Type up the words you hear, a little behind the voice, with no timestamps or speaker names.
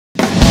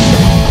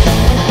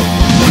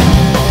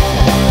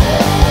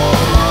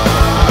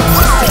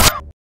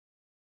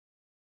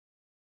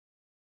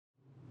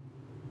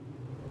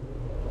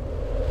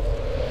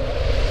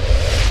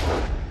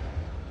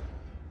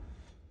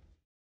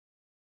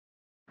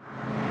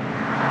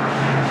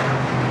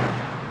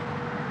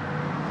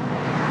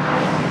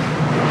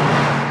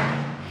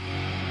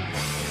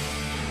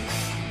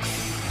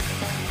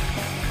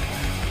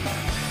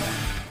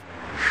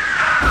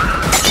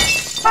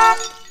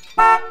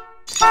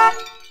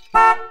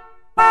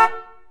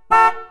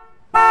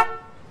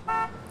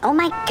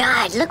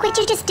God, look what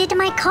you just did to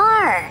my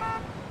car.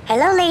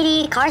 Hello,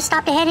 lady. Car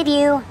stopped ahead of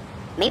you.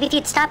 Maybe if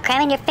you'd stop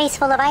cramming your face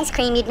full of ice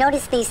cream, you'd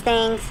notice these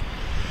things.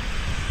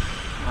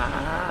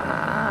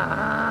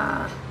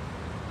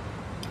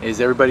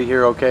 Is everybody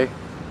here okay?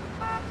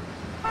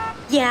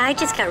 Yeah, I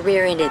just got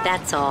rear-ended,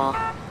 that's all.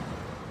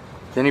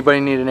 Does anybody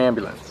need an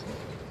ambulance?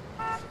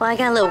 Well, I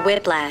got a little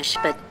whiplash,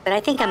 but I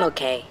think I'm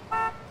okay.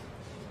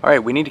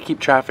 Alright, we need to keep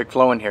traffic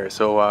flowing here,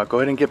 so go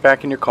ahead and get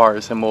back in your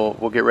cars and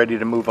we'll get ready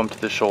to move them to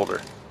the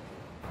shoulder.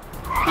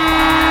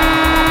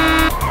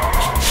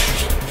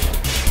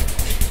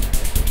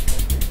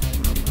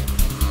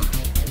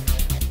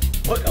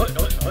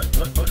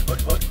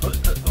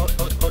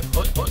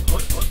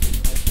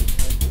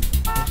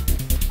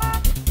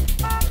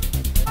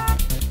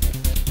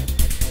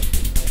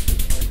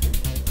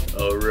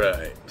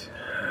 Alright.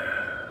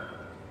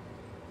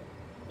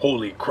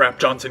 Holy crap,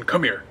 Johnson,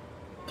 come here.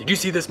 Did you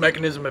see this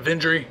mechanism of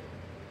injury?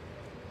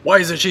 Why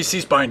isn't she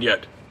C-spined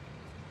yet?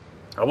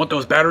 I want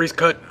those batteries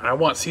cut, and I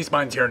want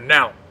C-spines here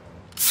now.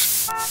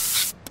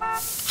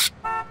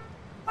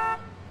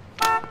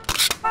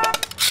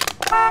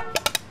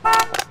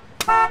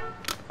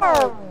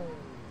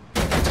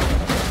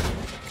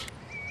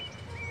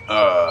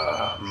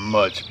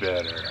 Much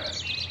better.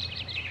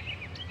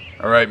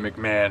 Alright,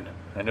 McMahon.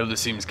 I know this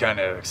seems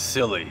kinda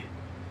silly,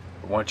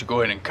 but why don't you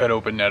go ahead and cut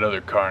open that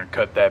other car and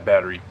cut that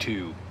battery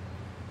too?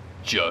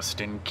 Just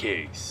in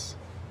case.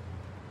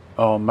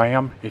 Oh,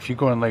 ma'am, if you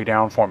go and lay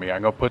down for me,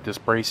 I'm gonna put this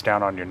brace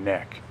down on your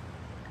neck.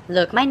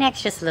 Look, my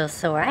neck's just a little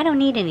sore. I don't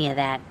need any of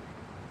that.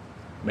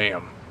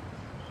 Ma'am,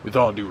 with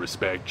all due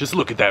respect, just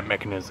look at that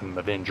mechanism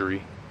of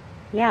injury.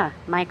 Yeah,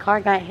 my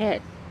car got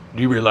hit.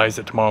 Do you realize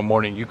that tomorrow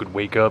morning you could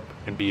wake up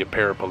and be a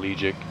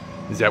paraplegic?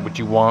 Is that what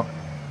you want?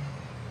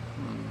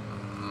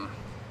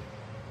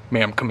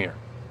 Ma'am, come here.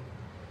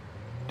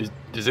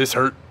 Does this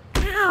hurt?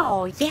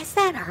 Ow, yes,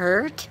 that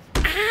hurt.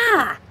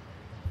 Ah!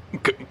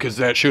 'Cause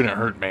that shouldn't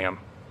hurt, ma'am.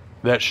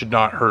 That should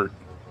not hurt.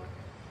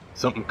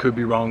 Something could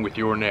be wrong with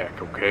your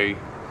neck, okay?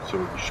 So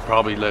you should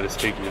probably let us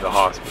take you to the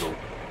hospital.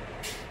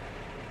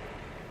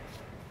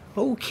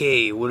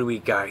 Okay, what do we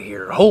got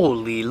here?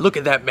 Holy, look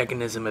at that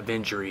mechanism of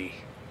injury.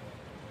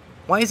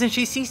 Why isn't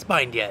she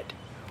C-spined yet?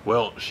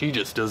 Well, she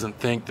just doesn't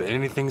think that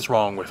anything's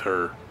wrong with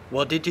her.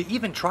 Well, did you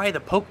even try the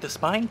poke the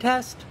spine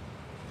test?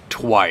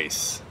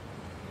 Twice.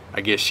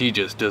 I guess she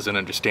just doesn't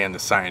understand the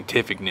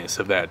scientificness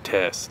of that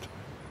test.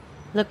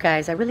 Look,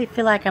 guys, I really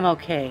feel like I'm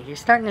okay. You're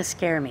starting to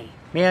scare me.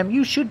 Ma'am,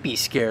 you should be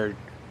scared.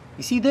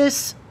 You see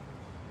this?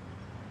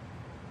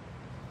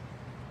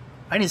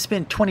 I didn't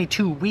spend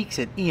 22 weeks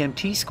at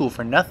EMT school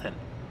for nothing.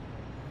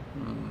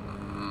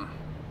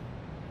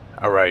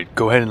 Alright,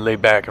 go ahead and lay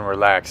back and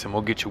relax and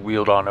we'll get you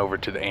wheeled on over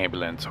to the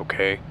ambulance,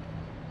 okay?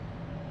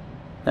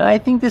 I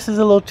think this is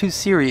a little too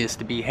serious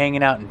to be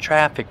hanging out in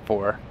traffic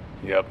for.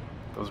 Yep,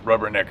 those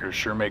rubberneckers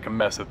sure make a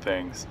mess of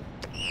things.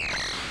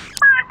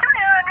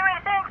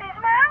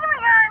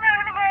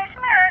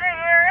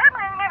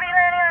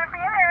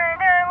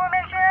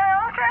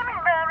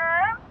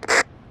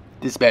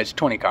 Dispatch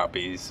 20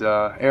 copies.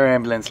 Air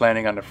ambulance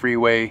landing on the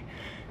freeway,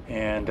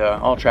 and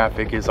all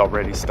traffic is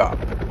already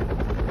stopped.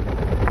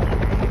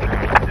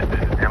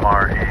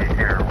 MRE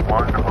Air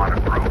 1 on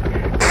approach.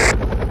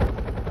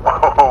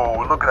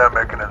 Whoa, look at that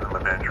mechanism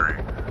of injury.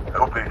 I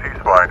hope they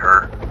C-spined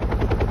her.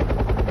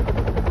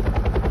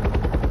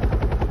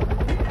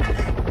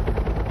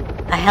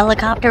 A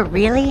helicopter,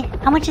 really?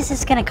 How much is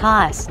this gonna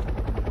cost?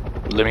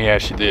 Let me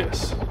ask you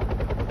this.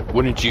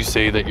 Wouldn't you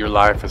say that your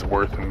life is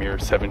worth a mere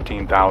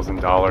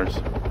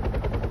 $17,000?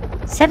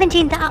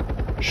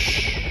 17,000?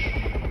 Shh.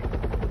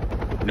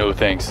 No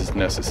thanks is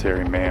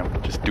necessary, ma'am.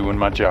 Just doing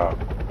my job.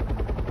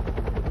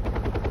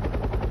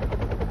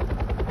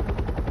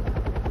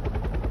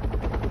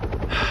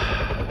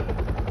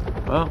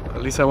 Well,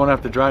 at least I won't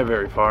have to drive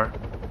very far.